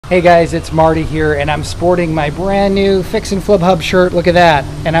Hey guys, it's Marty here, and I'm sporting my brand new Fix and Flip Hub shirt. Look at that.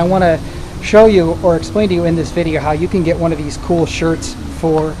 And I want to show you or explain to you in this video how you can get one of these cool shirts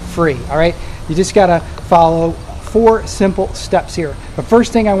for free. All right, you just got to follow 4 simple steps here. The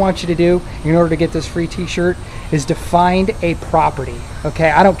first thing I want you to do in order to get this free t-shirt is to find a property.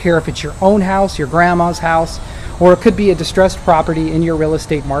 Okay, I don't care if it's your own house, your grandma's house, or it could be a distressed property in your real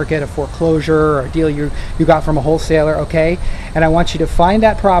estate market, a foreclosure or a deal you got from a wholesaler, okay? And I want you to find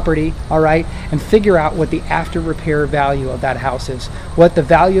that property, all right, and figure out what the after repair value of that house is, what the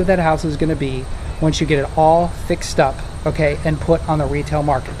value of that house is going to be once you get it all fixed up, okay, and put on the retail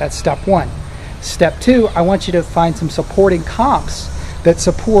market. That's step 1. Step 2, I want you to find some supporting comps that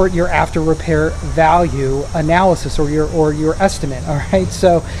support your after repair value analysis or your estimate. All right,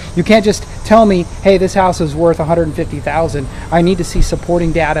 so you can't just tell me, hey, this house is worth $150,000. I need to see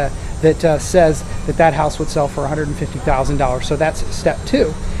supporting data that says that house would sell for $150,000. So that's step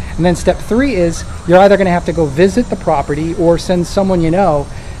 2. And then step 3 is you're either going to have to go visit the property or send someone you know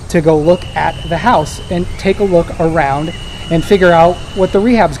to go look at the house and take a look around and figure out what the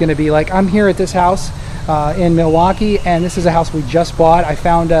rehab is going to be like. I'm here at this house in Milwaukee, and this is a house we just bought. I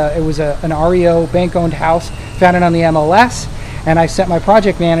found it was an REO bank-owned house, found it on the MLS, and I sent my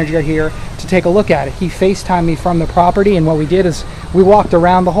project manager here to take a look at it. He FaceTimed me from the property, and what we did is we walked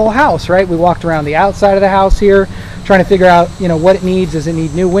around the whole house, right? We walked around the outside of the house here, trying to figure out, you know, what it needs. Does it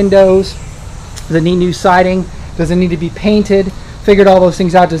need new windows? Does it need new siding? Does it need to be painted? Figured all those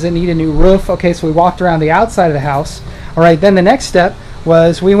things out. Does it need a new roof? Okay, so we walked around the outside of the house. All right, then the next step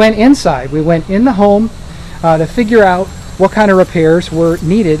was we went inside. We went in the home to figure out what kind of repairs were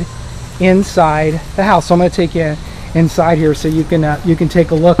needed inside the house. So I'm going to take you inside here so you can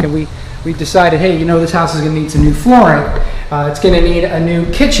take a look. And we decided, hey, you know, this house is going to need some new flooring. It's going to need a new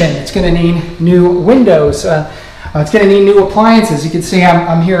kitchen. It's going to need new windows. It's going to need new appliances. You can see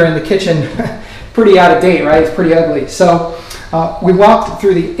I'm here in the kitchen, pretty out of date, right? It's pretty ugly. So we walked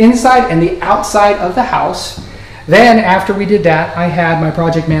through the inside and the outside of the house. Then after we did that, I had my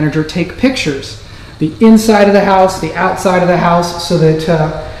project manager take pictures, the inside of the house, the outside of the house, so that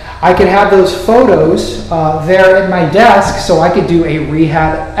I could have those photos there at my desk so I could do a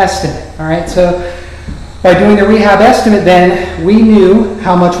rehab estimate. All right, so by doing the rehab estimate, then we knew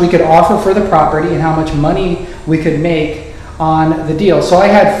how much we could offer for the property and how much money we could make on the deal. So I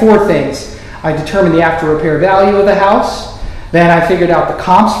had 4 things. I determined the after repair value of the house. Then I figured out the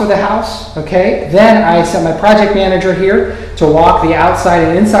comps for the house, okay? Then I sent my project manager here to walk the outside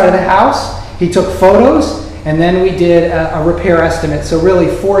and inside of the house. He took photos, and then we did a repair estimate. So really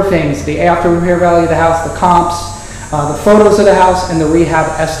 4 things: the after repair value of the house, the comps, the photos of the house, and the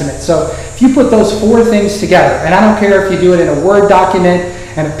rehab estimate. So if you put those 4 things together, and I don't care if you do it in a Word document,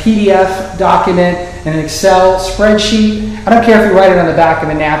 and a PDF document, and an Excel spreadsheet, I don't care if you write it on the back of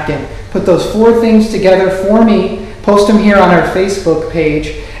a napkin. Put those 4 things together for me, post them here on our Facebook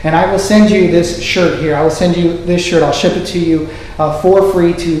page, and I will send you this shirt here. I will send you this shirt. I'll ship it to you for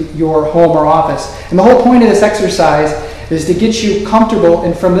free to your home or office. And the whole point of this exercise is to get you comfortable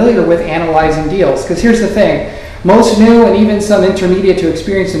and familiar with analyzing deals. Because here's the thing. Most new and even some intermediate to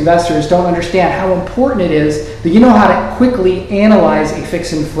experienced investors don't understand how important it is that you know how to quickly analyze a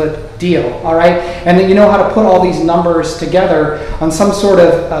fix and flip deal, all right? And that you know how to put all these numbers together on some sort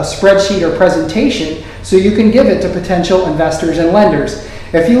of spreadsheet or presentation so you can give it to potential investors and lenders.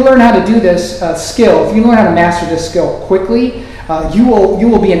 If you learn how to do this skill, if you learn how to master this skill quickly, you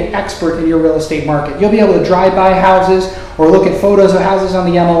will be an expert in your real estate market. You'll be able to drive by houses or look at photos of houses on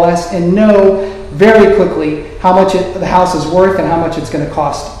the MLS and know very quickly how much the house is worth and how much it's going to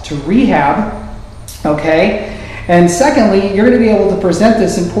cost to rehab, okay? And secondly, you're going to be able to present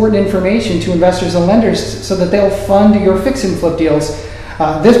this important information to investors and lenders so that they'll fund your fix and flip deals.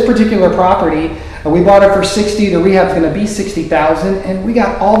 This particular property, we bought it for $60,000. The rehab's going to be $60,000, and we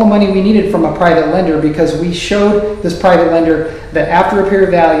got all the money we needed from a private lender because we showed this private lender the after repair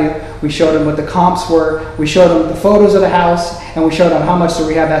value. We showed them what the comps were. We showed them the photos of the house, and we showed them how much the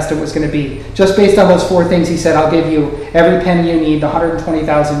rehab estimate was going to be. Just based on those 4 things, he said, "I'll give you every penny you need, the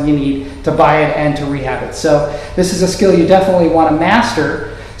 $120,000 you need to buy it and to rehab it." So this is a skill you definitely want to master,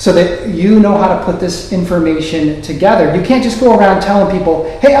 so that you know how to put this information together. You can't just go around telling people,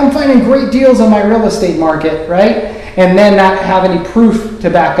 hey, I'm finding great deals on my real estate market, right? And then not have any proof to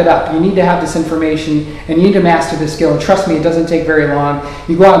back it up. You need to have this information and you need to master this skill. And trust me, it doesn't take very long.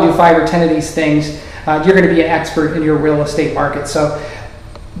 You go out and do 5 or 10 of these things, you're going to be an expert in your real estate market. So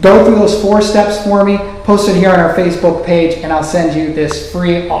go through those 4 steps for me, post it here on our Facebook page, and I'll send you this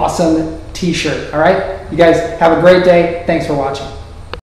free, awesome t-shirt, all right? You guys have a great day. Thanks for watching.